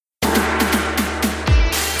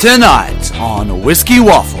Tonight on Whiskey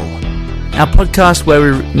Waffle. Our podcast where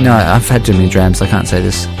we... No, I've had too many drams. I can't say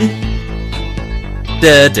this.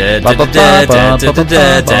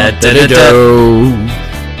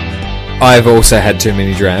 I've also had too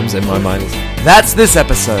many drams in my mind. That's this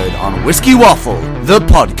episode on Whiskey Waffle, the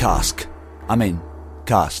podcast.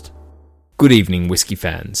 Cast. Good evening, whiskey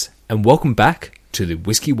fans, and welcome back to the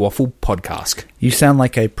Whiskey Waffle podcast. You sound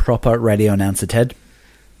like a proper radio announcer, Ted.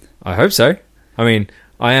 I hope so.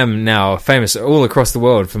 I am now famous all across the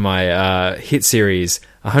world for my hit series,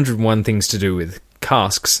 101 Things to Do with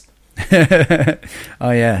Casks.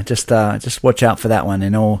 Oh yeah, just watch out for that one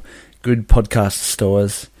in all good podcast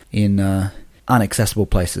stores in unaccessible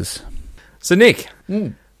places. So Nick,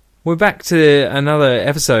 we're back to another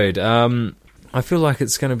episode. I feel like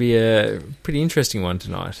it's going to be a pretty interesting one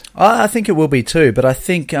tonight. I think it will be too, but I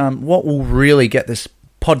think what will really get this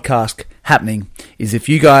podcast happening is if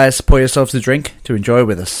you guys pour yourselves a drink to enjoy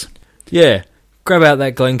with us. Yeah, grab out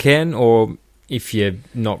that Glencairn, or if you're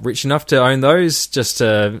not rich enough to own those, just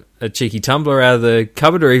a cheeky tumbler out of the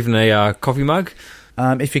cupboard, or even a coffee mug.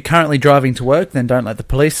 If you're currently driving to work, then don't let the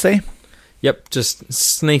police see. Yep, just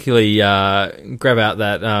sneakily grab out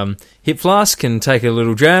that hip flask and take a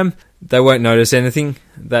little dram. They won't notice anything.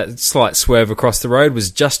 That slight swerve across the road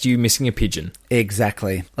was just you missing a pigeon.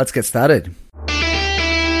 Exactly. Let's get started.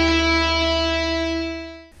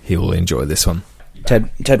 He will enjoy this one.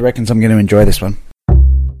 Ted reckons I'm going to enjoy this one.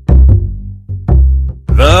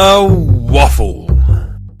 The Waffle.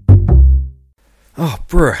 Oh,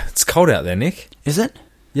 bruh, it's cold out there, Nick. Is it?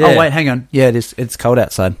 Yeah. Oh, wait, hang on. Yeah, it is. It's cold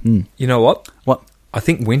outside. You know what? What? I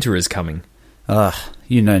think winter is coming.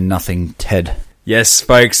 You know nothing, Ted. Yes,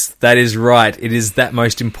 folks, that is right. It is that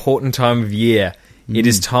most important time of year. It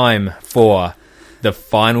is time for the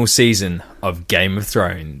final season of Game of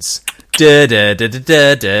Thrones.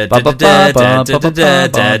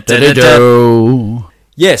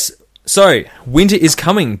 Yes, so winter is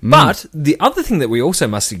coming, but the other thing that we also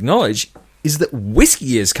must acknowledge is that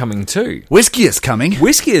whiskey is coming too. Whiskey is coming.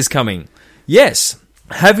 Whiskey is coming. Yes.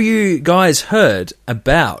 Have you guys heard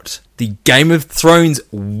about the Game of Thrones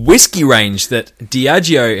whiskey range that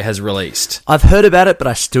Diageo has released? I've heard about it, but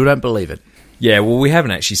I still don't believe it. Yeah, well, we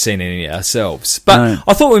haven't actually seen any ourselves. But No.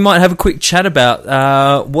 I thought we might have a quick chat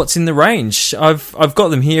about what's in the range. I've got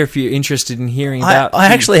them here if you're interested in hearing about...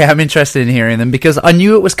 I actually am interested in hearing them because I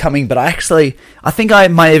knew it was coming, but I think I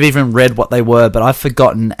may have even read what they were, but I've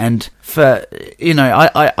forgotten. And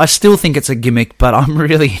I still think it's a gimmick, but I'm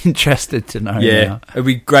really interested to know. Yeah, now. it'd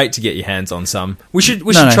be great to get your hands on some. We should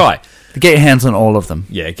No. try. Get your hands on all of them.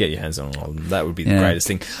 Yeah, get your hands on all of them. That would be the greatest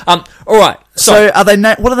thing. All right. So are they?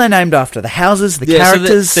 What are they named after? The houses, the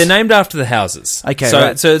characters? So they're named after the houses. Okay, So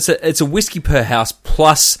right. so it's a whiskey per house,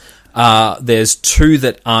 plus there's two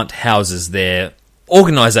that aren't houses. They're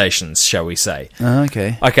organisations, shall we say? Oh,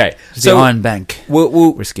 okay. Okay. It's the Iron Bank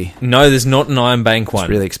We'll whiskey. No, there's not an Iron Bank one. It's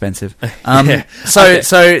really expensive. Yeah.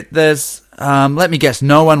 So there's. Let me guess.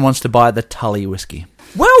 No one wants to buy the Tully whiskey.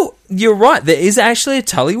 Well, you're right. There is actually a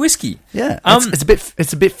Tully whiskey. Yeah, it's a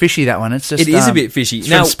bit fishy, that one. It's just It is a bit fishy. It's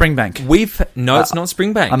Now, from Springbank. it's not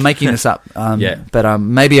Springbank. I'm making this up. Yeah. But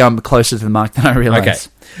maybe I'm closer to the mark than I realise.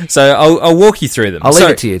 Okay. So I'll walk you through them. I'll leave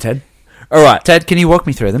it to you, Ted. All right. Ted, can you walk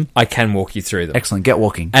me through them? I can walk you through them. Excellent. Get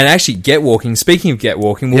walking. And actually, get walking. Speaking of get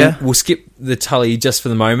walking, we'll skip the Tully just for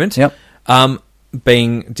the moment. Yep.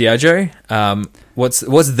 Being Diageo, what's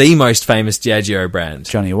the most famous Diageo brand?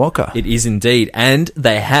 Johnny Walker. It is indeed, and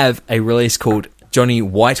they have a release called Johnny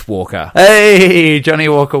White Walker. Hey, Johnny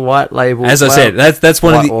Walker White Label. As I said, that's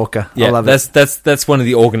one White of the Walker. Yeah, I love that's one of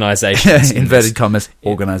the organisations. Inverted commas.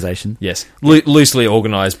 Organisation. Yes, loosely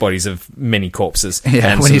organised bodies of many corpses. Yeah.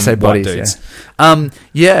 and When you some say white bodies, dudes.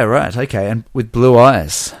 yeah. Right. Okay. And with blue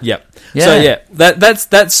eyes. Yep. Yeah. So yeah,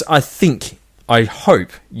 that's I think. I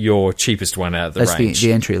hope your cheapest one out of the That's range.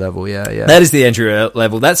 the entry level. Yeah. That is the entry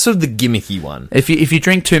level. That's sort of the gimmicky one. If you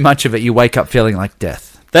drink too much of it, you wake up feeling like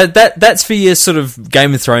death. That's for your sort of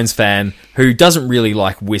Game of Thrones fan who doesn't really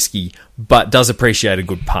like whiskey but does appreciate a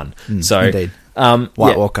good pun. So Indeed.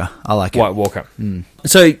 White Walker. I like it. White Walker.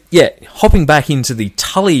 So yeah, hopping back into the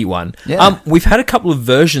Tully one. Yeah. We've had a couple of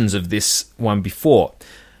versions of this one before.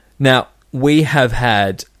 Now we have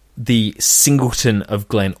had the Singleton of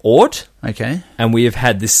Glen Ord. Okay. And we have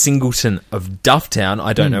had the Singleton of Dufftown.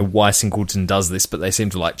 I don't know why Singleton does this, but they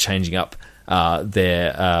seem to like changing up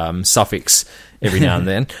their suffix every now and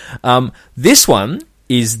then. This one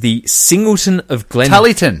is the Singleton of Glen...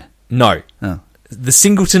 Tullyton. No. Oh. The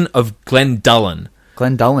Singleton of Glendullan.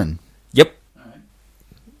 Glendullan. Yep.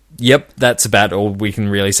 Yep, that's about all we can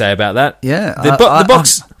really say about that. Yeah. The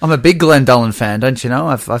box... I'm a big Glendullan fan, don't you know?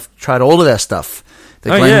 I've tried all of their stuff.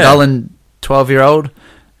 The Oh, Glenn yeah. Dullan 12-year-old.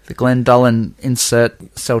 The Glenn Dullan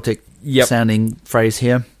insert Celtic Yep. sounding phrase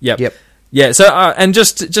here. Yep. Yeah, so and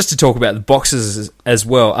just to talk about the boxes as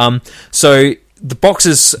well. So the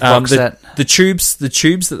boxes, Box set. the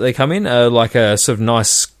tubes that they come in are like a sort of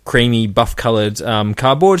nice creamy buff coloured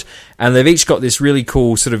cardboard, and they've each got this really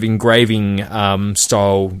cool sort of engraving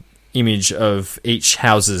style image of each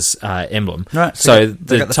house's emblem. Right. So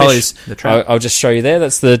they got the the Tully's, fish, the trout. I'll just show you there.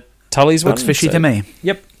 That's the Tully's one. Looks fishy So- to me.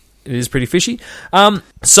 Yep, it is pretty fishy.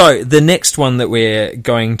 So the next one that we're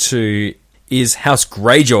going to is House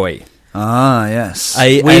Greyjoy, Ah, yes.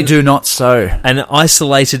 A- we and- do not so. an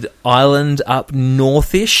isolated island up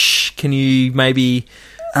northish. Can you maybe?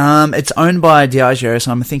 It's owned by Diageo,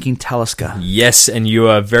 so I'm thinking Talisker. Yes, and you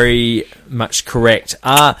are very much correct.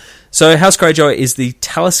 So House Greyjoy is the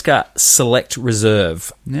Talisker Select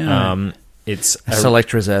Reserve. Yeah. It's A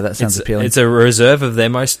select reserve, that sounds it's, appealing. it's a reserve of their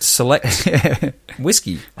most select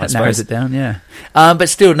whiskey, I That narrows suppose. it down, yeah. But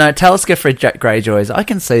still, no, Talisker for Jack Greyjoys. I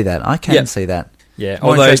can see that. I can Yep. see that. Yeah,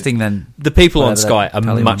 More although interesting than the people on whatever Sky that are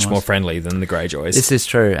Tully one much was. more friendly than the Greyjoys. This is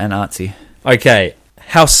true and artsy. Okay,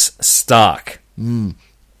 House Stark The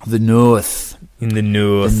North. in the The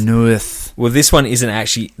north. North. Well, this one isn't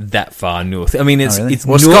actually that far north. I mean, it's Oh, really? it's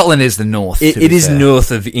well, north- Scotland is the North. It, to it be is fair. north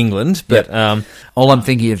of England, but All I'm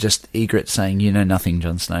thinking of just Egret saying, "You know nothing,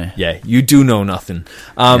 Jon Snow." yeah, you do know nothing.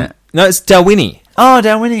 Yeah. No, it's Dalwhinnie. Oh,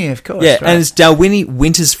 Dalwhinnie, of course. Yeah, right. and it's Dalwhinnie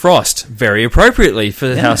Winter's Frost, very appropriately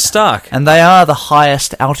for House Stark. And they are the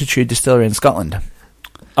highest altitude distillery in Scotland.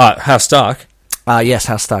 House Stark. Yes,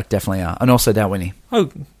 House Stark definitely are, and also Dalwhinnie. Oh,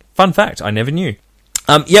 fun fact, I never knew.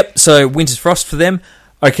 Yep, so Winter's Frost for them.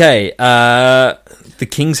 Okay, the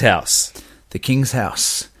King's House. The King's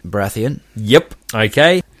House, Baratheon. Yep.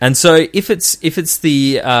 Okay. And so if it's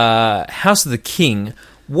the House of the King,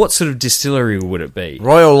 what sort of distillery would it be?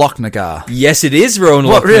 Royal Lochnagar. Yes, it is Royal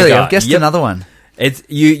What, really? Lochnagar. I've guessed Yep. another one. It's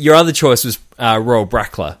your other choice was Royal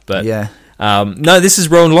Brackler, but Yeah. no, this is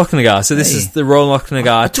Royal Lochnagar. So this Hey. is the Royal Lochnagar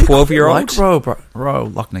I do 12-year-old. like Royal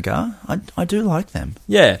Lochnagar. I do like them.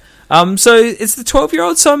 Yeah. So it's the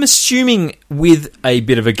 12-year-old. So I'm assuming with a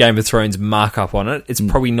bit of a Game of Thrones markup on it, it's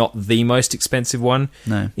probably not the most expensive one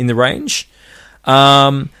No. in the range.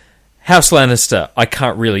 House Lannister. I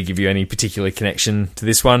can't really give you any particular connection to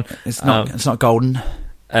this one. It's not golden.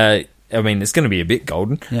 I mean, it's going to be a bit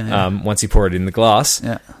golden Yeah. once you pour it in the glass.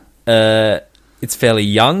 Yeah. It's fairly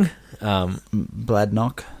young.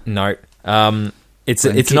 Bladnoch. No. It's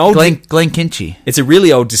an old. Glenkinchie. It's a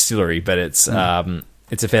really old distillery, but it's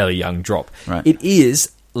a fairly young drop. Right. It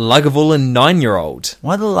is Lagavulin 9-year-old.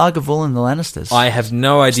 Why the Lagavulin, the Lannisters? I have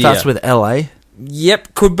no idea. Starts with LA.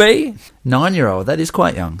 Yep, could be. 9-year-old. That is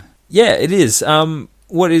quite young. Yeah, it is.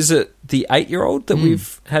 What is it? The 8-year-old that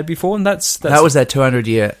we've had before, and that's That was their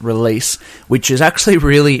 200-year release, which is actually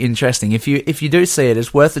really interesting. If you do see it,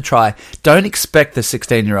 it's worth a try. Don't expect the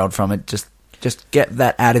 16-year-old from it. Just get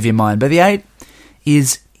that out of your mind. But the 8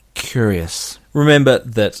 is curious. Remember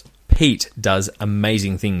that Pete does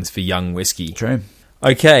amazing things for young whiskey. True.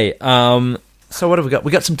 Okay. So what have we got?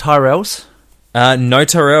 We got some Tyrells. No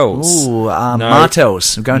Tyrells. Ooh,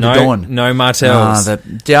 Martells. We're going to Dawn. No Martells. The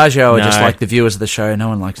Diageo are just No. like the viewers of the show. No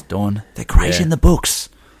one likes Dawn. They're great Yeah. in the books.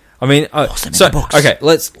 I mean, Lost them in so the books. okay,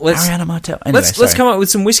 let's Ariana Martell. Anyway, let's come up with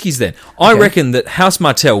some whiskies then. I Okay. reckon that House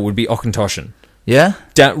Martell would be Auchentoshan. Yeah.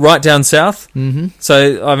 Right down south. Mm-hmm.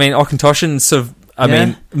 So I mean, Auchentoshan sort of. I Yeah.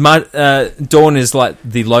 mean, Dawn is like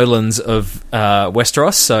the lowlands of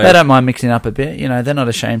Westeros. So They don't mind mixing up a bit. You know, they're not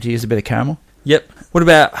ashamed to use a bit of caramel. yep. What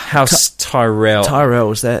about House Tyrell?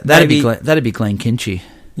 Tyrells. That'd Maybe- be Glenkinchie.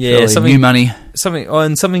 Yeah, Surely. something New money.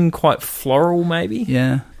 something quite floral, maybe.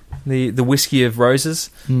 Yeah. The whiskey of roses.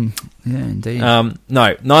 Yeah, indeed.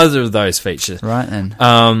 No, neither of those feature. Right then.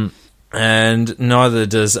 And neither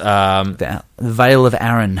does The Vale of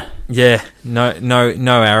Arryn. yeah, no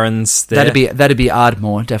Aaron's there. That'd be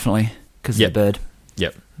Ardmore, definitely, because Yep. of the bird.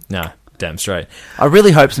 Yep. No, damn straight. I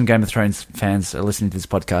really hope some Game of Thrones fans are listening to this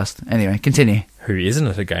podcast. Anyway, continue. Who isn't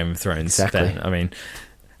at a Game of Thrones Exactly. fan? I mean,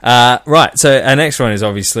 right. So our next one is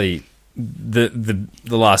obviously the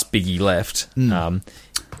last biggie left.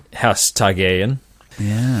 House Targaryen.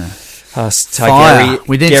 Yeah. House Fire. Targaryen.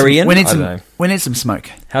 We need I don't some. know. We need some smoke.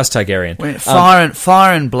 House Targaryen.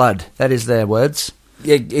 Fire and blood. That is their words.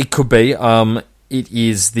 It could be. It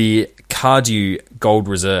is the Cardew Gold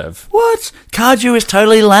Reserve. What? Cardew is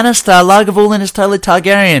totally Lannister. Lagavulin is totally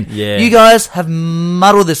Targaryen. Yeah. You guys have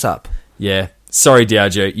muddled this up. Yeah. Sorry,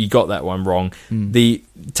 Diageo, you got that one wrong. The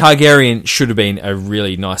Targaryen should have been a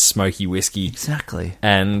really nice smoky whiskey. Exactly.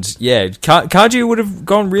 And yeah, Cardew would have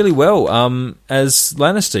gone really well as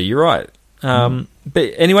Lannister. You're right.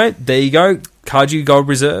 But anyway, there you go. Kaju Gold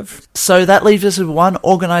Reserve. So that leaves us with one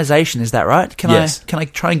organisation, is that right? Yes. Can I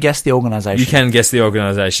try and guess the organisation? You can guess the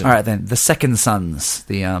organisation. All right, then. The Second Sons,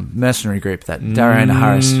 the mercenary group that Darian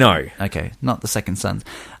Harris... No. Okay, not the Second Sons.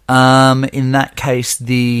 In that case,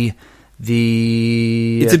 the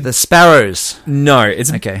Sparrows. No,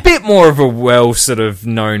 it's Okay. a bit more of a well sort of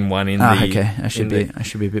known one in the... Okay, I should be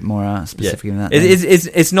a bit more specific than that.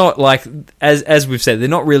 It's not like, as we've said, they're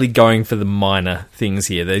not really going for the minor things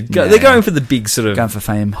here. They're going for the big sort of going for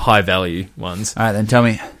fame, high value ones. All right, then tell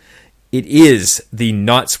me. It is the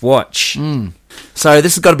Night's Watch. So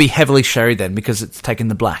this has got to be heavily sherry then, because it's taken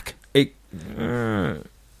the black. It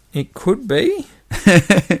could be.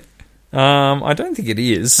 I don't think it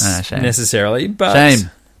is necessarily, but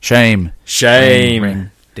Shame. Ring.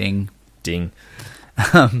 Ding.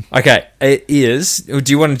 Okay, it is.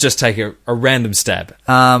 Do you want to just take a random stab?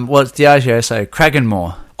 Well, it's Diageo, so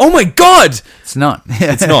Cragganmore. Oh my God! It's not.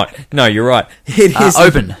 It's not. No, you're right. It is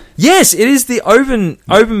Oban. Yes, it is the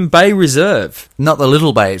Oban Bay Reserve. Not the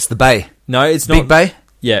Little Bay, it's the Bay. No, it's not. Big Bay?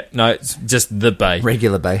 Yeah, no, it's just the Bay.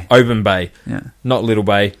 Regular Bay. Oban Bay. Yeah. Not Little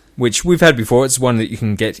Bay, which we've had before. It's one that you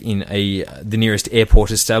can get in the nearest airport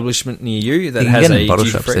establishment near you that has get a in bottle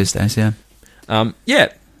duty shops free. these days, yeah.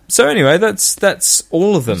 Yeah. So anyway, that's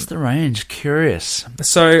all of them. What's the range? Curious.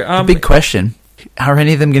 So Big question. Are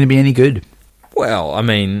any of them going to be any good? Well, I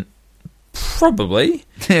mean, probably.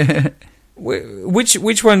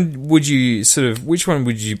 Which one would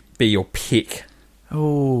you be your pick?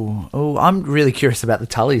 Oh, I'm really curious about the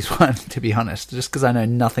Tully's one, to be honest, just because I know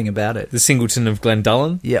nothing about it. The Singleton of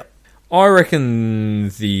Glendullen? Yep. I reckon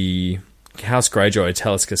the House Greyjoy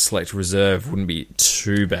Talisker Select Reserve wouldn't be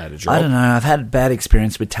too bad a job. I don't know. I've had a bad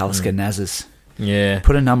experience with Talisker Nazes. Yeah.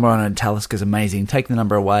 Put a number on it, Talisker's amazing. Take the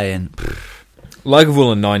number away and...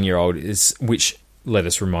 Lagavulin 9-year-old is, which, let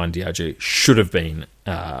us remind Diageo, should have been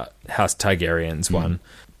House Targaryen's one.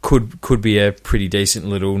 Could be a pretty decent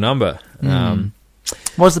little number.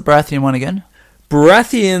 What was the Baratheon one again?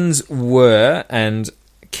 Baratheons were, and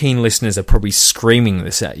keen listeners are probably screaming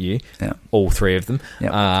this at you, all three of them,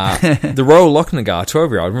 the Royal Lochnagar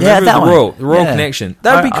 12-year-old. Remember that the Royal Connection?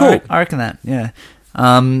 That would be cool. I reckon that, yeah.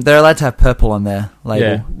 They're allowed to have purple on their label.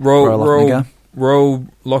 Yeah. Royal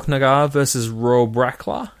Lochnagar versus Royal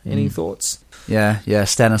Bracklar. Any thoughts? Yeah.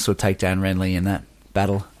 Stannis will take down Renly in that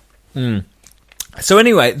battle. So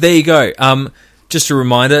anyway, there you go. Just a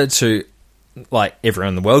reminder to everyone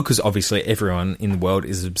in the world, because obviously everyone in the world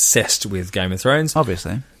is obsessed with Game of Thrones.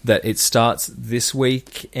 Obviously. That it starts this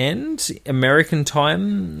weekend, American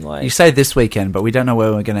time. You say this weekend, but we don't know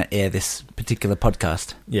where we're going to air this particular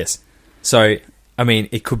podcast. Yes. So, I mean,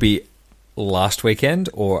 it could be last weekend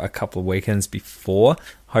or a couple of weekends before.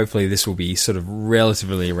 Hopefully this will be sort of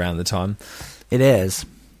relatively around the time. It airs.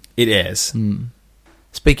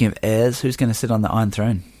 Speaking of heirs, who's going to sit on the Iron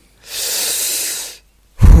Throne?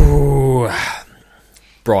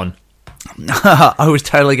 Bronn. I was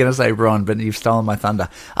totally going to say Bronn, but you've stolen my thunder.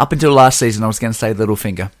 Up until last season, I was going to say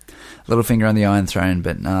Littlefinger on the Iron Throne,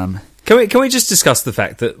 but can we just discuss the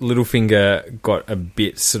fact that Littlefinger got a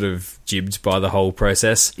bit sort of jibbed by the whole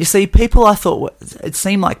process? You see, it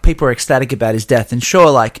seemed like people were ecstatic about his death, and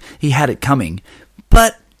sure, he had it coming,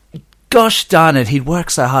 but gosh darn it, he'd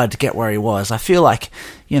worked so hard to get where he was. I feel like,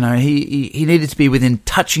 he needed to be within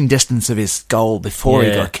touching distance of his goal before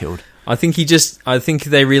he got killed. I think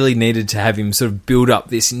they really needed to have him sort of build up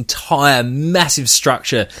this entire massive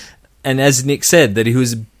structure. And as Nick said, that he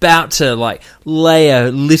was about to lay a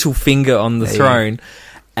little finger on the throne,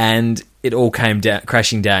 and it all came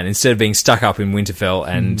crashing down instead of being stuck up in Winterfell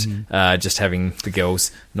and just having the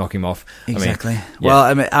girls knock him off. Exactly.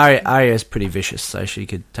 Arya's pretty vicious, so she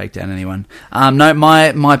could take down anyone. No,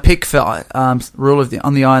 my pick for rule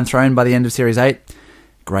on the Iron Throne by the end of Series 8,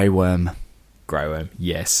 Grey Worm. Grey Worm,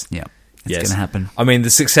 yes. Yeah. It's going to happen. I mean,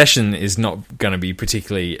 the succession is not going to be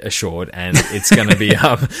particularly assured, and it's going to be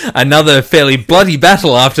another fairly bloody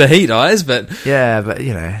battle after he dies. But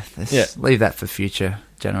leave that for future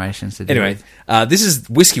generations to do. Anyway, this is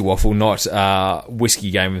Whiskey Waffle, not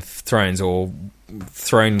Whiskey Game of Thrones or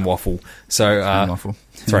Throne Waffle. So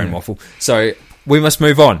Throne Waffle. So we must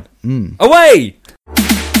move on. Away.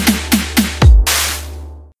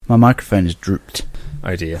 My microphone is drooped.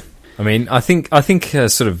 Oh dear. I mean, I think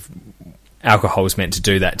sort of alcohol is meant to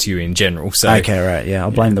do that to you in general. So okay, right, yeah, I'll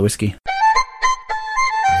blame the whiskey.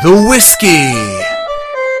 The whiskey.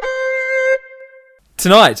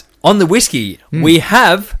 Tonight on the whiskey, we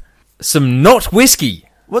have some not whiskey.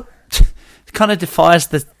 What? It kind of defies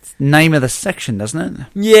the name of the section, doesn't it?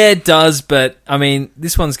 Yeah, it does. But I mean,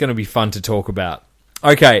 this one's going to be fun to talk about.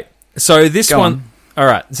 Okay, so this one. All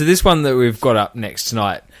right, so this one that we've got up next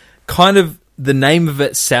tonight, kind of the name of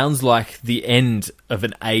it sounds like the end of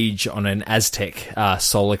an age on an Aztec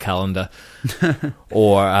solar calendar.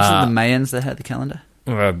 Or Is it the Mayans that had the calendar?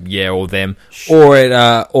 yeah, or them. Or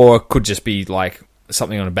it could just be like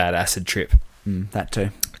something on a bad acid trip. That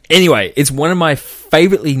too. Anyway, it's one of my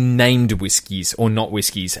favouritely named whiskies, or not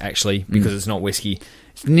whiskies, actually, because it's not whiskey.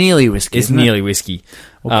 It's nearly whiskey. It's isn't it? nearly whiskey.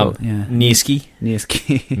 We'll call it, yeah. Niersky.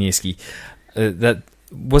 Niersky. Niersky. That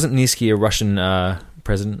wasn't Niersky a Russian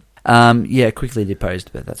president? Yeah, quickly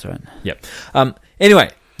deposed, but that's all right. Yep. Anyway,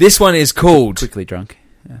 this one is called Quickly drunk.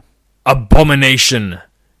 Yeah. Abomination.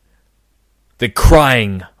 The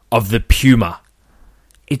Crying of the Puma.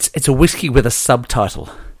 It's a whiskey with a subtitle.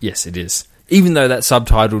 Yes, it is. Even though that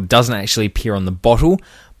subtitle doesn't actually appear on the bottle,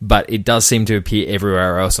 but it does seem to appear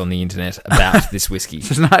everywhere else on the internet about this whiskey.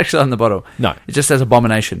 It's not actually on the bottle. No. It just says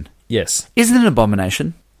abomination. Yes. Isn't it an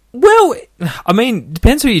abomination? Well, I mean,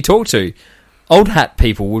 depends who you talk to. Old hat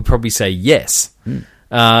people would probably say yes.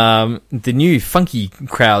 The new funky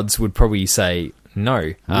crowds would probably say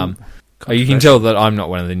no. You can tell that I'm not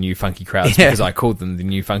one of the new funky crowds because I called them the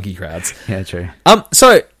new funky crowds. Yeah, true.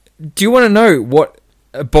 So, do you want to know what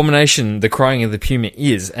Abomination, the Crying of the Puma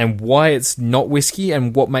is, and why it's not whiskey,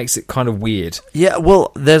 and what makes it kind of weird? Yeah,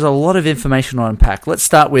 well, there's a lot of information to unpack. Let's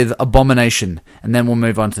start with abomination, and then we'll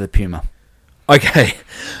move on to the Puma. Okay.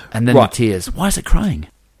 And then the tears. Why is it crying?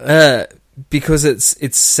 Because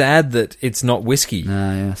it's sad that it's not whiskey.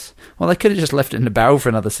 Ah, yes. Well, they could have just left it in the barrel for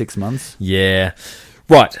another 6 months. Yeah.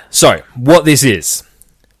 Right, so, what this is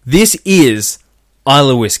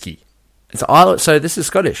Islay whiskey. It's Islay, so this is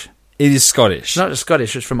Scottish. It is Scottish. It's not just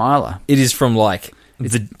Scottish, it's from Islay. It is from, like,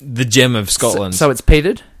 the gem of Scotland. So it's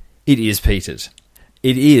peated? It is peated.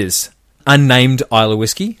 It is unnamed Islay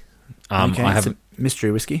whiskey. Okay, I have it's a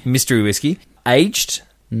mystery whiskey. mystery whiskey. Aged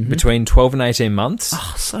between 12 and 18 months.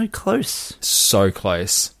 Oh, so close. So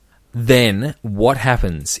close. Then, what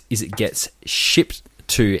happens is it gets shipped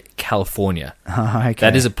to California. Oh, okay.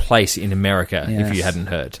 That is a place in America, if you Yes. hadn't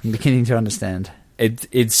heard. I'm beginning to understand.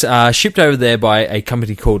 It's shipped over there by a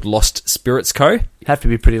company called Lost Spirits Co. Have to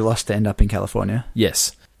be pretty lost to end up in California.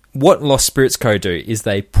 Yes. What Lost Spirits Co. do is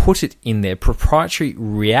they put it in their proprietary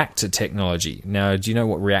reactor technology. Now, do you know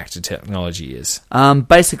what reactor technology is?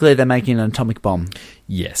 Basically, they're making an atomic bomb.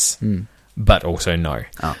 Yes. But also no.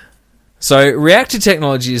 Oh. So reactor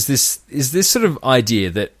technology is this sort of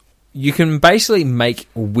idea that you can basically make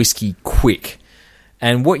whiskey quick.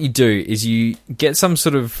 And what you do is you get some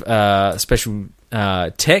sort of special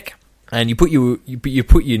tech, and you put your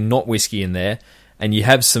not whiskey in there, and you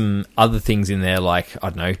have some other things in there like, I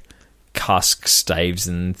don't know, cask staves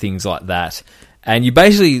and things like that. And you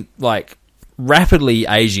basically like rapidly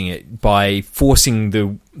aging it by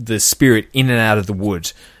forcing the spirit in and out of the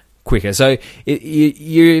wood quicker. So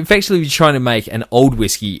you're effectively trying to make an old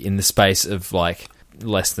whiskey in the space of like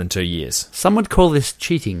less than 2 years. Some would call this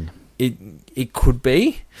cheating. It could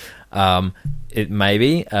be. It may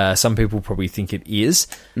be. Some people probably think it is.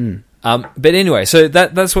 But anyway, so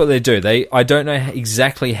that's what they do. I don't know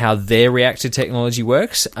exactly how their reactor technology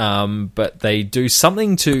works, but they do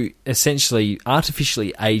something to essentially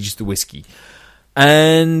artificially age the whiskey.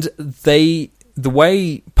 And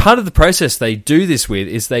part of the process they do this with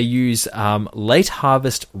is they use late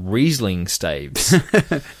harvest Riesling staves.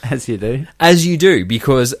 As you do. As you do,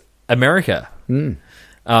 because America.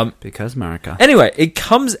 Because America. Anyway, it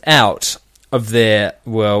comes out of their,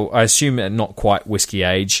 well, I assume not quite whiskey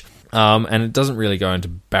age, and it doesn't really go into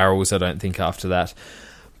barrels, I don't think, after that.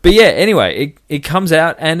 But yeah, anyway, it comes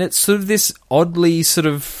out, and it's sort of this oddly sort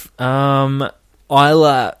of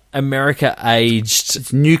Islay America aged.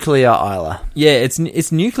 It's nuclear Islay. Yeah,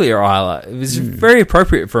 it's nuclear Islay. It was very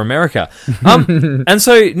appropriate for America. And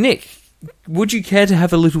so, Nick, would you care to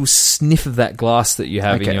have a little sniff of that glass that you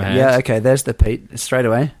have in your hand? Yeah, okay, there's the peat, straight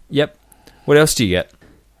away. Yep. What else do you get?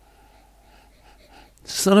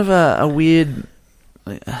 Sort of a weird,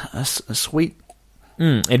 a sweet.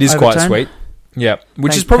 It is overtone. quite sweet. Yeah,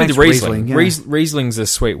 which is probably thanks, the Riesling. Riesling, yeah. Riesling's a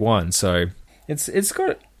sweet wine, so it's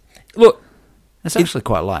got. Look, It's actually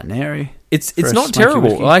quite light and airy. it's for a not smoky terrible.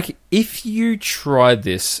 whiskey. Like if you tried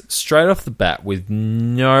this straight off the bat with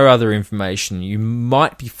no other information, you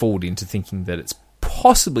might be fooled into thinking that it's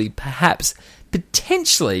possibly, perhaps,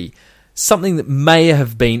 potentially something that may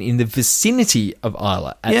have been in the vicinity of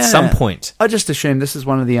Islay at some point. I just assumed this is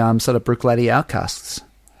one of the sort of Brooklady outcasts.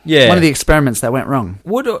 Yeah. One of the experiments that went wrong.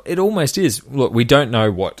 What it almost is. Look, we don't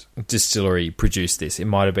know what distillery produced this. It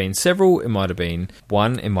might have been several. It might have been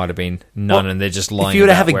one. It might have been none, and they're just lying. If you were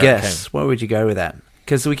to about have a where it guess, what would you go with that?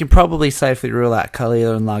 Because we can probably safely rule out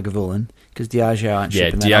Caerleon and Lagavulin. because Diageo aren't Yeah,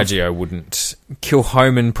 shipping that off. Diageo wouldn't.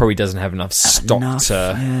 Kilhoman probably doesn't have enough stock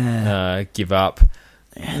to give up.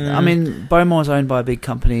 I mean, Bowmore's owned by a big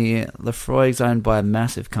company. Lefroy's owned by a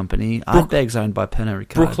massive company. Ardbeg's owned by Pernod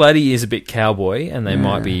Ricard. Brookladdy is a bit cowboy, and they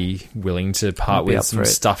might be willing to part Might be with up some for it.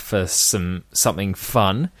 stuff for something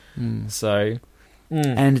fun. So,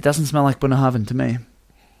 And it doesn't smell like Bunnahabhain to me.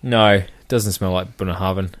 no, it doesn't smell like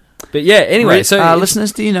Bunnahabhain. But yeah, anyway, so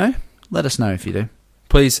listeners, do you know? Let us know if you do.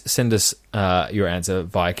 please send us your answer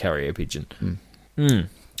via carrier pigeon. It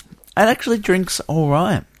actually drinks all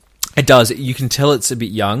right. It does. You can tell it's a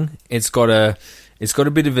bit young. It's got a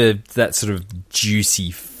bit of that sort of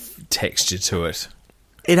juicy texture to it.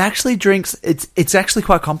 It actually drinks. It's actually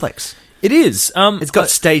quite complex. It is. It's got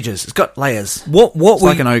stages. It's got layers. It's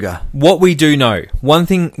like an ogre. What we do know,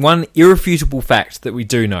 one irrefutable fact that we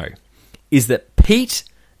do know, is that peat,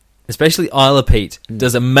 especially Isla peat,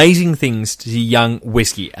 does amazing things to young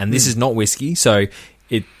whiskey, and this is not whiskey, so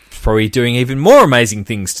it's probably doing even more amazing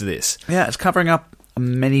things to this. Yeah, it's covering up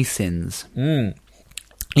many sins.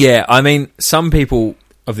 Yeah, I mean, some people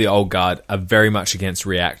of the old guard are very much against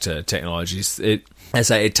reactor technologies. It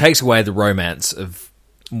takes away the romance of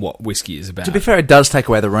what whiskey is about. To be fair, it does take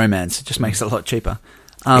away the romance. It just makes it a lot cheaper.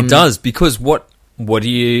 It does, because what do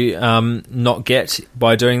you not get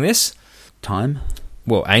by doing this? Time.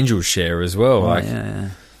 Well, Angel's share as well.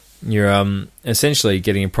 You're essentially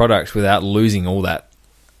getting a product without losing all that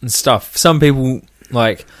stuff. Some people,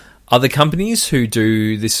 like other companies who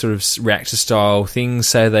do this sort of reactor style thing,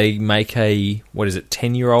 say they make a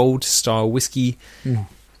 10-year-old style whiskey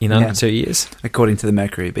in under 2 years, according to the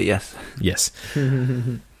Mercury. But yes.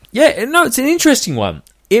 Yeah, no, it's an interesting one.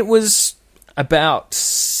 It was about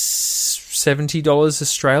 $70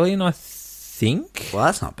 Australian, I think. Well,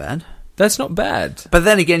 that's not bad. That's not bad. But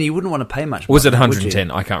then again, you wouldn't want to pay much Or was it more, would 110?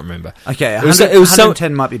 you? I can't remember. Okay, it was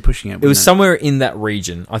 110 might be pushing it. It was somewhere in that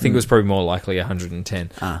region. I think it was probably more likely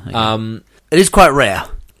 110. Okay. It is quite rare.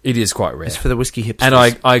 It is quite rare. It's for the whiskey hipsters. And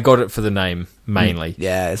I got it for the name, mainly.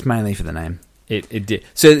 Yeah, it's mainly for the name. It did.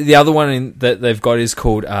 So the other one that they've got is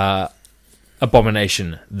called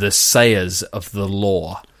Abomination, The Sayers of the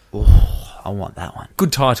Law. I want that one.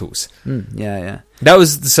 Good titles. Yeah. That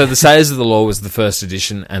was the Sayers of the Law was the first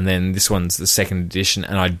edition, and then this one's the second edition,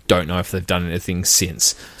 and I don't know if they've done anything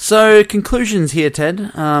since. So, conclusions here,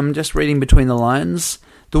 Ted. Just reading between the lines.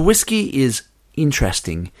 The whiskey is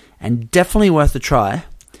interesting and definitely worth a try,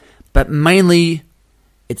 but mainly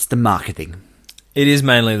it's the marketing. It is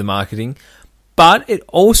mainly the marketing, but it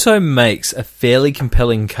also makes a fairly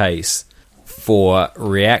compelling case for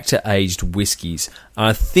reactor-aged whiskies. And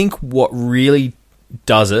I think what really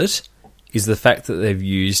does it is the fact that they've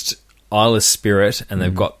used Isla Spirit, and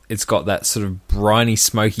it's got that sort of briny,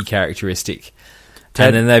 smoky characteristic. Ted,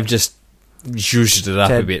 and then they've just zhuzhed it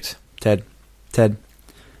up a bit. Ted,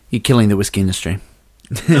 you're killing the whiskey industry.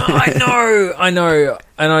 I know,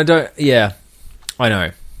 and I don't. Yeah, I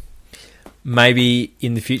know. Maybe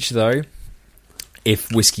in the future, though,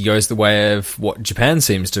 if whiskey goes the way of what Japan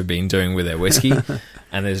seems to have been doing with their whiskey,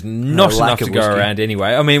 and there's not enough to go around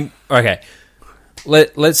anyway. I mean, okay,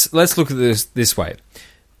 let's look at this way.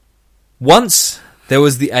 Once there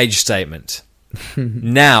was the age statement.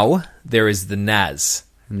 Now there is the NAS.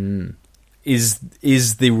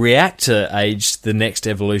 Is the reactor age the next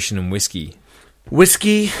evolution in whiskey?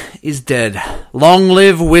 Whiskey is dead. Long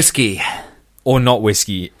live whiskey. Or not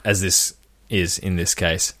whiskey, as this is in this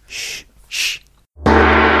case. Shh.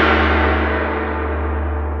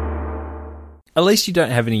 At least you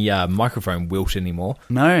don't have any microphone wilt anymore.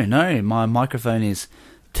 No, my microphone is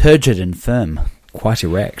turgid and firm. Quite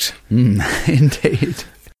erect. Indeed.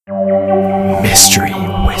 Mystery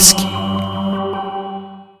whiskey.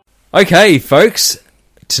 Okay, folks.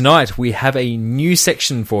 Tonight we have a new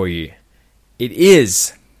section for you. It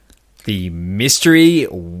is the Mystery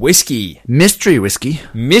Whiskey. Mystery whiskey?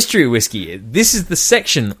 Mystery Whiskey. This is the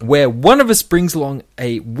section where one of us brings along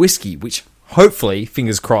a whiskey, which hopefully,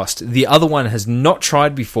 fingers crossed, the other one has not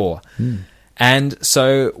tried before. And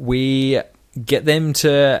so we get them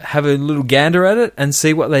to have a little gander at it and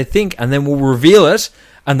see what they think, and then we'll reveal it,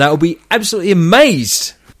 and they'll be absolutely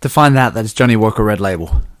amazed to find out that it's Johnny Walker Red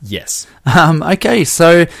Label. Yes. Okay,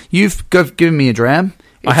 so you've given me a dram.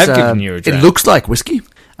 I have given you a dram. It looks like whiskey.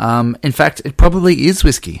 In fact, it probably is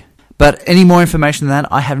whiskey. But any more information than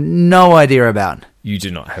that, I have no idea about. You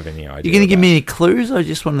do not have any idea. You're going to give me any clues, or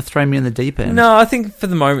just want to throw me in the deep end? No, I think for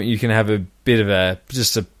the moment you can have a bit of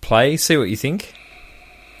just a play, see what you think.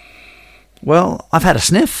 Well, I've had a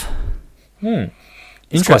sniff.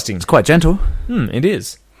 Interesting. It's quite gentle. It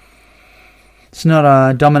is. It's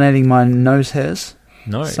not dominating my nose hairs.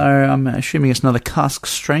 No. So I'm assuming it's not a cask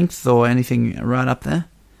strength or anything right up there.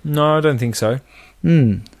 No, I don't think so.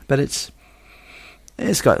 But it's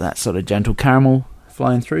got that sort of gentle caramel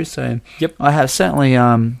flowing through. So Yep. I have certainly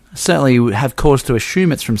have cause to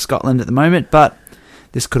assume it's from Scotland at the moment, but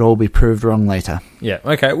this could all be proved wrong later. Yeah.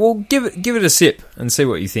 Okay. Well, give it a sip and see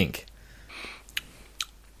what you think.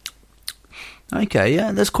 Okay,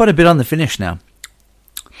 yeah, there's quite a bit on the finish now.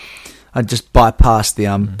 I just bypassed the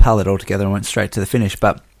palate altogether and went straight to the finish.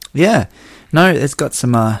 But yeah, no, it's got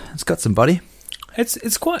some body.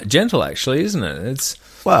 It's quite gentle, actually, isn't it? It's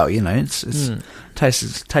Well,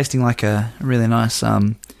 it's tasting like a really nice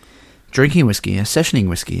drinking whiskey, a sessioning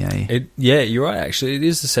whiskey. yeah, you're right. Actually, it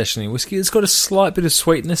is a sessioning whiskey. It's got a slight bit of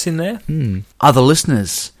sweetness in there. Other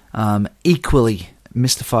listeners equally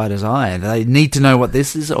mystified as I. They need to know what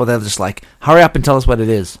this is, or they're just like, hurry up and tell us what it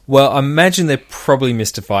is. Well, I imagine they're probably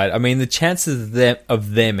mystified. I mean, the chances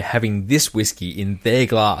of them having this whiskey in their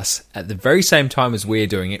glass at the very same time as we're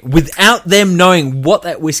doing it, without them knowing what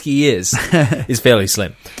that whiskey is fairly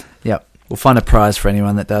slim. Yep. We'll find a prize for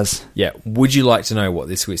anyone that does. Yeah. Would you like to know what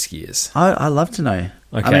this whiskey is? I love to know.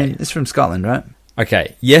 Okay. I mean, it's from Scotland, right?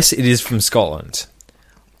 Okay. Yes, it is from Scotland.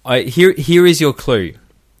 Here is your clue.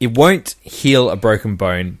 It won't heal a broken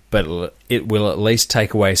bone, but it will at least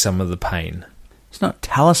take away some of the pain. It's not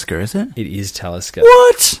Talisker, is it? It is Talisker.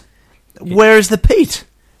 What? Where is the peat?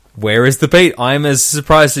 Where is the peat? I'm as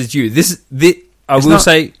surprised as you. I It's will not-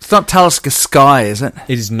 say it's not Talisker Sky, is it?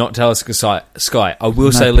 it is not Talisker Sky. I will No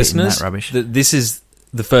say, peat in listeners, that rubbish. that this is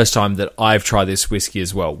the first time that I've tried this whiskey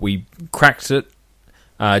as well. We cracked it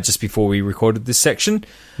just before we recorded this section.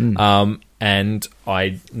 And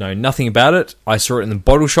I know nothing about it. I saw it in the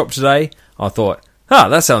bottle shop today. I thought,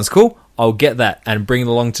 that sounds cool. I'll get that and bring it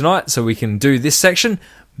along tonight so we can do this section,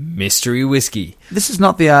 Mystery Whiskey. This is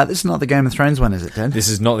not the Game of Thrones one, is it, Ted? This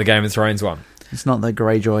is not the Game of Thrones one. It's not the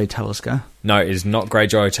Greyjoy Talisker. No, it is not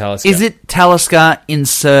Greyjoy Talisker. Is it Talisker?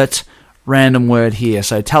 Insert random word here.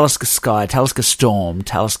 So Talisker Sky, Talisker Storm,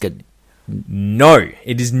 Talisker No,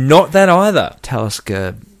 it is not that either.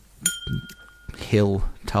 Talisker Hill,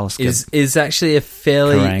 Talisker. Is actually a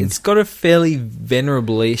fairly... Kerrang. It's got a fairly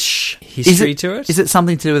venerable-ish history to it. Is it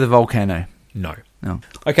something to do with a volcano? No. No.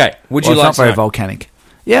 Okay, would Well, you it's like not to very know? volcanic.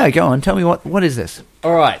 Yeah, go on. Tell me what is this?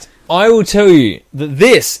 All right, I will tell you that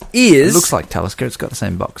this is... It looks like Talisker. It's got the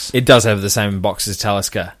same box. It does have the same box as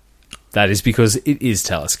Talisker. That is because it is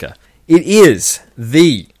Talisker. It is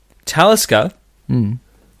the Talisker...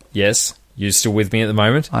 Yes, you're still with me at the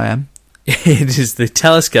moment. I am. It is the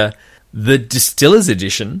Talisker, the Distiller's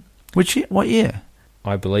Edition. Which year? What year?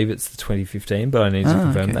 I believe it's the 2015, but I need to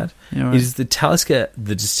confirm okay. that. Yeah, right. It is the Talisker,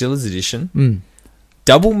 the Distiller's Edition,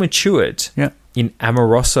 double matured Yeah. in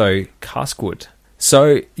Amoroso caskwood.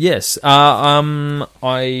 So, yes,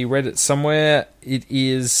 I read it somewhere. It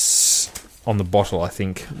is on the bottle, I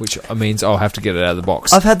think, which means I'll have to get it out of the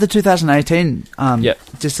box. I've had the 2018 Yep.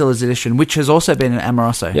 Distiller's Edition, which has also been an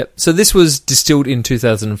Amoroso. Yep. So this was distilled in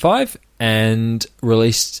 2005 and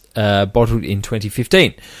released, bottled in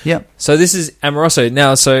 2015. Yep. So this is Amoroso.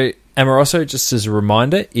 Now, so Amoroso, just as a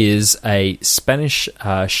reminder, is a Spanish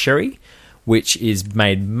sherry, which is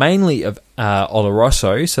made mainly of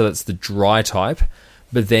Oloroso, so that's the dry type,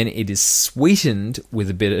 but then it is sweetened with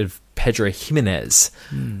a bit of Pedro Jimenez.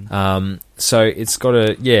 So it's got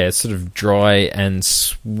a, sort of dry and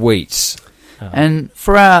sweet. And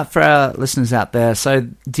for our listeners out there, so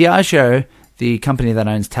Diageo, the company that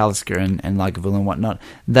owns Talisker and Lagavulin and whatnot,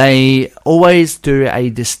 they always do a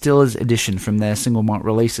distiller's edition from their single malt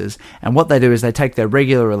releases. And what they do is they take their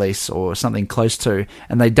regular release or something close to,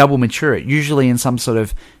 and they double mature it, usually in some sort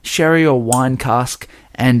of sherry or wine cask,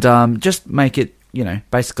 and just make it,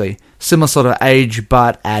 basically similar sort of age,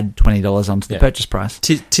 but add $20 onto the purchase price.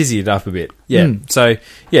 Tizzy it up a bit. Yeah. So,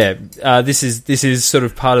 this is sort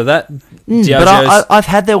of part of that. But I've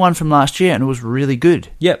had their one from last year, and it was really good.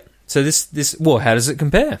 Yep. So this well, how does it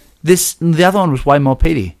compare? The other one was way more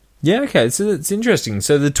peaty. Yeah, okay, so it's interesting.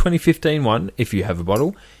 So the 2015 one, if you have a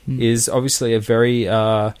bottle, is obviously a very...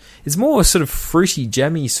 it's more sort of fruity,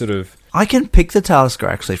 jammy sort of... I can pick the Talisker,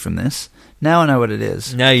 actually, from this. Now I know what it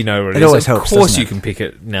is. Now you know what it is. It always helps, Of course doesn't you it? can pick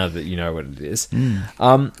it now that you know what it is.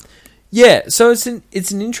 So it's an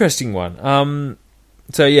interesting one.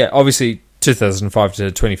 Obviously 2005 to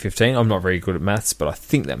 2015. I'm not very good at maths, but I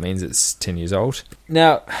think that means it's 10 years old.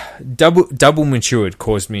 Now, double matured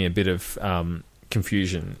caused me a bit of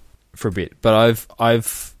confusion for a bit, but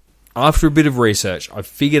I've after a bit of research, I've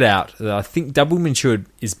figured out that I think double matured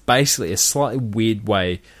is basically a slightly weird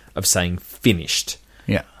way of saying finished.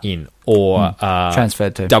 Yeah. Transferred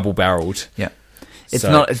Transferred to. double barreled. Yeah. It's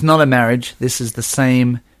So- not a marriage. This is the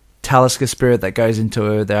same Talisker spirit that goes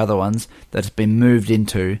into the other ones that's been moved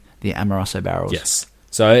into the Amoroso barrels. Yes.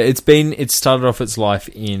 So it started off its life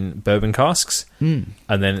in bourbon casks, and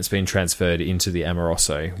then it's been transferred into the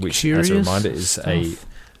Amoroso, which, Curious as a reminder, is stuff. a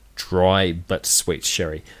dry but sweet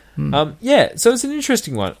sherry. Yeah, so it's an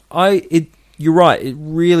interesting one. You're right. It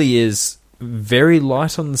really is very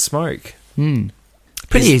light on the smoke.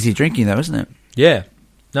 Pretty easy drinking though, isn't it? Yeah.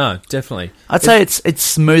 No, definitely. I'd say it's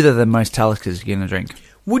smoother than most Taliskers you're going to drink.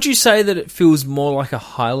 Would you say that it feels more like a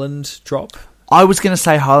Highland drop? I was going to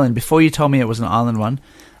say Highland. Before you told me it was an island one,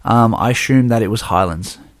 I assumed that it was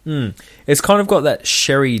Highlands. It's kind of got that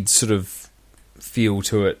sherried sort of feel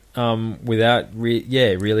to it, without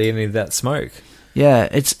really any of that smoke. Yeah,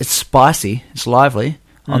 it's spicy. It's lively,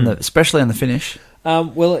 especially on the finish.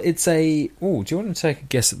 Well, it's a... Oh, do you want to take a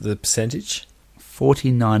guess at the percentage?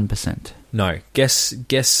 49%. No. Guess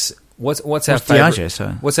what's our What's favourite... Diageo, so?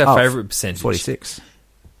 What's our favourite percentage? 46.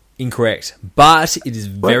 Incorrect. But it is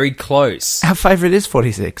very close. Our favourite is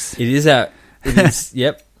 46. It is,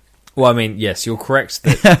 yep. Well, I mean, yes, you're correct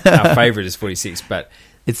that our favourite is 46, but...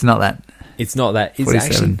 It's not that. It's not that. It's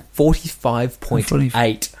 47. actually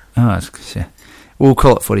 45.8. Oh, yeah. We'll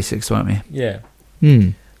call it 46, won't we? Yeah.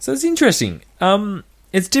 So it's interesting.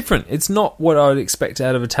 It's different. It's not what I would expect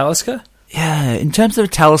out of a Talisker. Yeah, in terms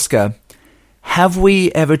of Talisker, have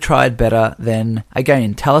we ever tried better than,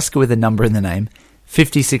 again, Talisker with a number in the name,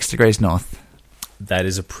 56 degrees north? That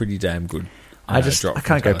is a pretty damn good I drop from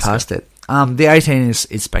can't go Talisker. past it. The 18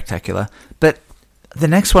 is spectacular, but the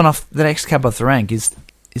next cab off the rank is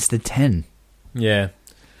the 10. Yeah.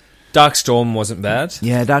 Dark Storm wasn't bad.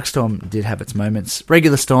 Yeah, Dark Storm did have its moments.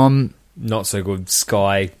 Regular Storm, Not so good.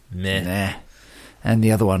 Sky, meh. nah. And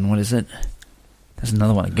the other one, what is it? There's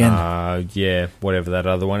another one again. Yeah, whatever that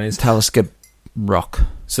other one is. Talisker Rock.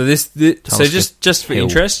 So so Talisker just for Hill.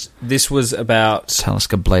 interest, this was about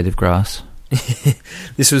Talisker Blade of Grass.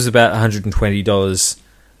 this was about $120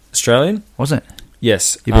 Australian. Was it?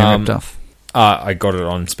 Yes. You've been ripped off. I got it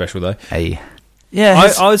on special though. Hey.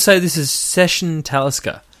 Yeah. I would say this is Session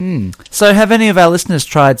Talisker. So have any of our listeners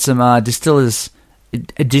tried some distillers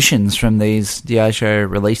editions from these Diageo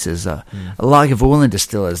releases? Lagavulin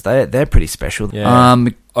distillers, they're pretty special. Yeah.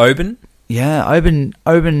 Oban? Yeah,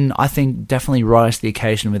 Oban, I think, definitely rise to the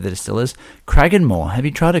occasion with the distillers. Cragganmore. Have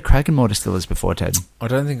you tried a Cragganmore distillers before, Ted? I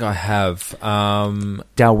don't think I have.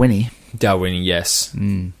 Dalwhinnie. Dalwhinnie, yes.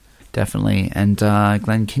 Definitely. And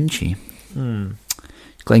Glenkinchie.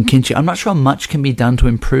 Glenkinchie. I'm not sure much can be done to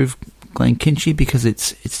improve Glenkinchie because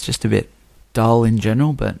it's just a bit dull in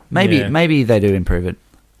general, but maybe they do improve it.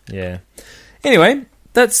 Yeah. Anyway,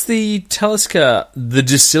 that's the Talisker, the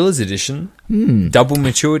Distillers Edition, double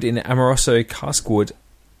matured in Amoroso Caskwood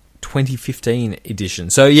 2015 edition.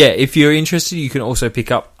 So yeah, if you're interested, you can also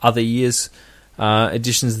pick up other years'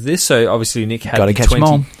 editions of this. So obviously Nick had Gotta catch them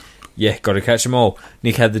all. Yeah, got to catch them all.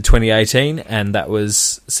 Nick had the 2018, and that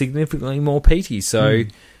was significantly more peaty. So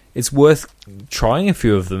it's worth trying a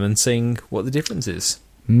few of them and seeing what the difference is.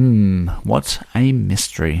 What a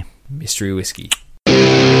mystery. Mystery whiskey.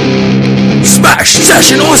 Smash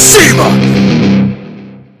Session or Seamer!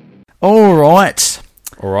 All right.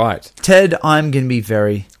 All right. Ted, I'm going to be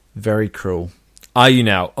very, very cruel. Are you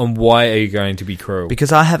now? And why are you going to be cruel?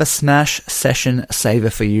 Because I have a Smash Session saver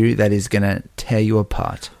for you that is going to tear you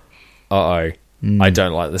apart. Uh-oh. I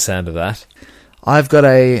don't like the sound of that. I've got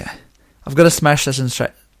a Smash Session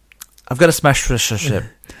I've got a Smash Session.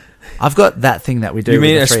 I've got that thing that we do. You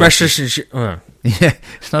mean with a the Smash Session? Yeah,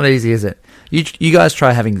 it's not easy, is it? You guys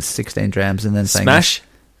try having 16 drams and then saying Smash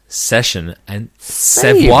Session and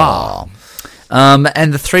Savoir.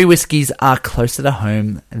 And the three whiskies are closer to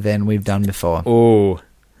home than we've done before. Oh.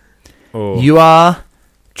 You are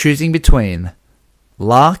choosing between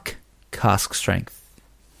Lark, cask strength,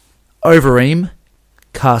 Overeem,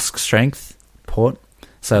 cask strength, port.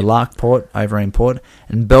 So Lark port, Overeem port,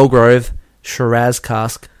 and Belgrove, Shiraz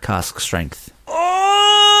cask strength.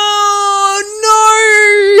 Oh,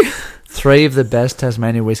 no! Three of the best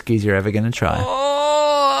Tasmanian whiskies you're ever going to try.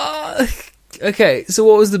 Oh. Okay, so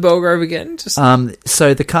what was the Belgrove again?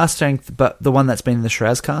 So the cask strength, but the one that's been in the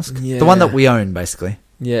Shiraz cask, Yeah. the one that we own, basically.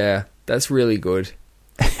 Yeah, that's really good.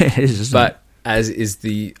 It is, isn't it? But as is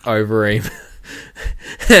the Overeem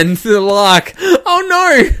and the Lark. Oh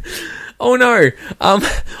no! Oh no! I've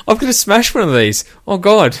got to smash one of these. Oh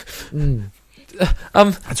god!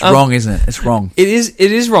 It's wrong, isn't it? It's wrong. It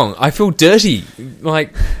is wrong. I feel dirty,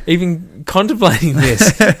 like even contemplating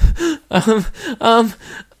this.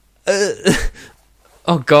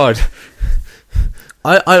 Oh god!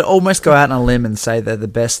 I almost go out on a limb and say they're the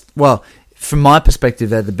best. Well, from my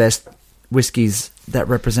perspective, they're the best whiskies that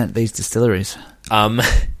represent these distilleries.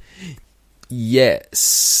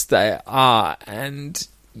 Yes, they are, and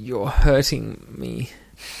you're hurting me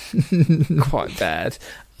quite bad.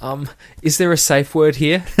 Is there a safe word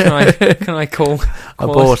here? Can I call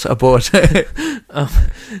Abort.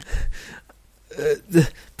 The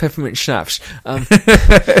peppermint schnapps?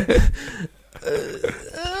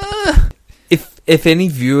 If any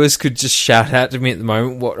viewers could just shout out to me at the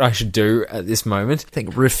moment what I should do at this moment. I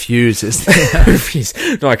think refuse is Refuse.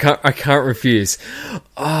 No, I can't refuse.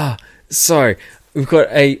 So we've got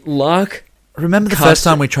a lark. Remember the first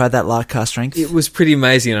time we tried that lark cast strength? It was pretty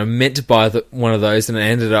amazing. I meant to buy one of those, and I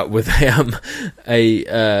ended up with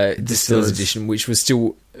a Distillers edition, which was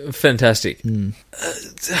still fantastic.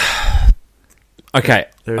 Okay,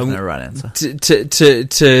 There is no right answer.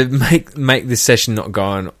 To make this session not go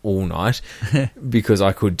on all night, because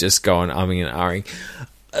I could just go on umming and ahhing.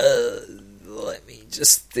 Let me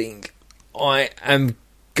just think. I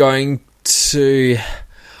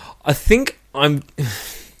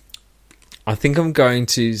think I'm going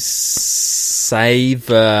to savour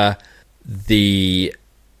the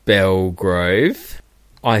Belgrove.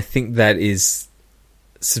 I think that is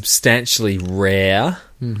substantially rare.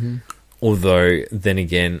 Mm-hmm. Although, then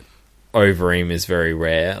again, Overeem is very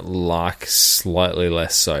rare, like slightly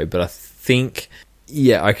less so. But I think,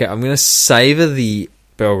 I'm going to savour the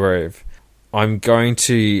Belgrove. I'm going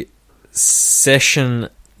to session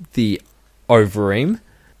the Overeem,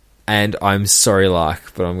 and I'm sorry,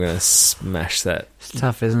 Lark, but I'm going to smash that It's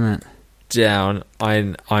tough, isn't it? down.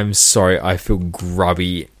 I'm sorry, I feel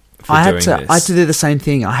grubby for I doing had this. to do the same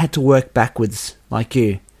thing. I had to work backwards, like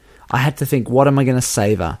you. I had to think, what am I going to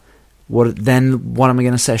savour? What am I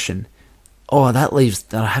going to session? Oh, that leaves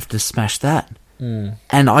that I have to smash that.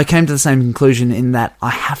 And I came to the same conclusion in that I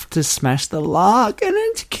have to smash the lark, and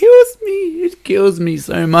it kills me. It kills me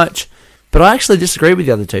so much. But I actually disagree with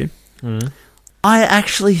the other two. I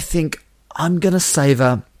actually think I'm going to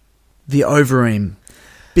savour the Overeem,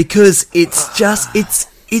 because it's just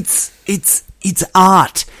it's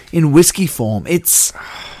art in whiskey form. It's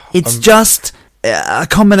just a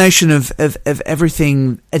combination of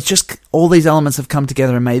everything. It's just all these elements have come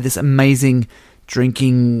together and made this amazing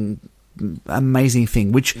drinking, amazing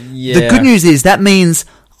thing. Which the good news is that means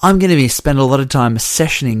I'm going to be spend a lot of time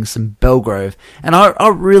sessioning some Belgrove, and I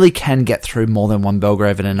really can get through more than one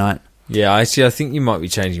Belgrove in a night. Yeah, actually, I think you might be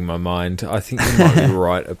changing my mind. I think you might be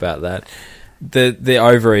right about that. The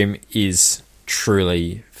Overeem is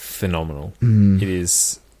truly phenomenal. It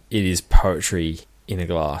is poetry in a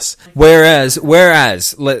glass. Whereas,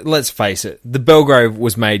 let's face it, the Belgrove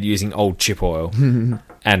was made using old chip oil and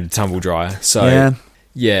a tumble dryer. So,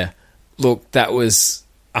 yeah. Look, that was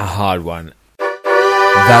a hard one.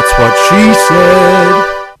 That's what she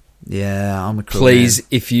said. Yeah, I'm a cool Please, man.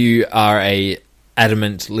 if you are a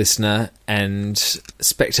adamant listener and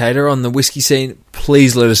spectator on the whiskey scene,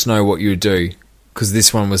 please let us know what you would do, because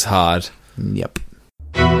this one was hard. Yep.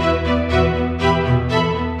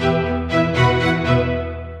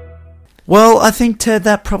 Well, I think, Ted,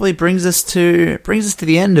 that probably brings us to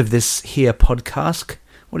the end of this here podcast.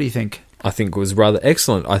 What do you think? I think it was rather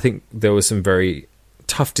excellent. I think there were some very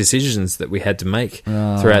tough decisions that we had to make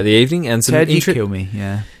throughout the evening, and some Ted, you kill me,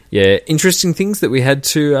 yeah. Yeah, interesting things that we had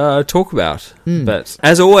to talk about. But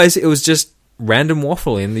as always, it was just random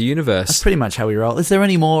waffle in the universe. That's pretty much how we roll. Is there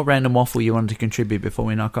any more random waffle you wanted to contribute before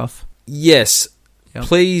we knock off? Yes. Yep.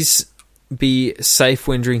 Please be safe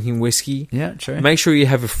when drinking whiskey. Yeah, true. Make sure you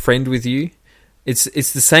have a friend with you. It's the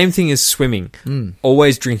same thing as swimming.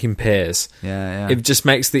 Always drink in pairs. Yeah. It just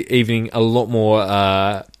makes the evening a lot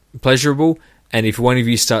more pleasurable. And if one of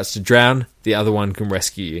you starts to drown, the other one can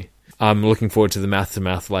rescue you. I'm looking forward to the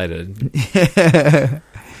mouth-to-mouth later.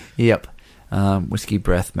 Yep. Whiskey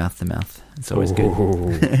breath, mouth-to-mouth. It's always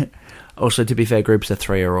good. Also, to be fair, groups of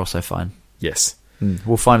 3 are also fine. Yes.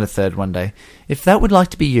 We'll find a third one day. If that would like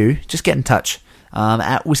to be you, just get in touch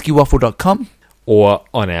at whiskeywaffle.com. Or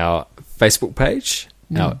on our Facebook page,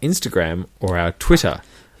 our Instagram, or our Twitter.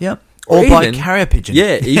 Yep. Or Or by even- carrier pigeon.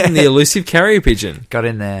 Yeah, even the elusive carrier pigeon. Got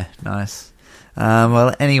in there. Nice.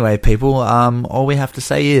 Well, anyway, people, all we have to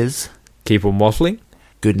say is Keep on waffling.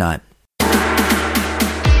 good night.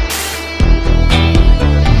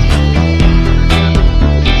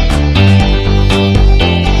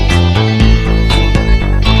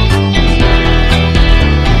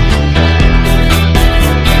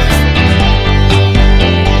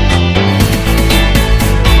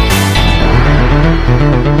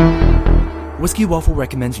 Whiskey Waffle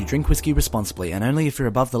recommends you drink whiskey responsibly and only if you're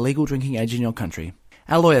above the legal drinking age in your country.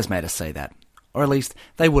 Our lawyers made us say that. Or at least,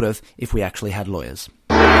 they would have if we actually had lawyers.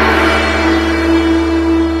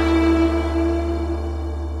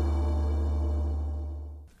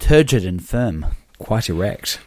 turgid and firm. Quite erect.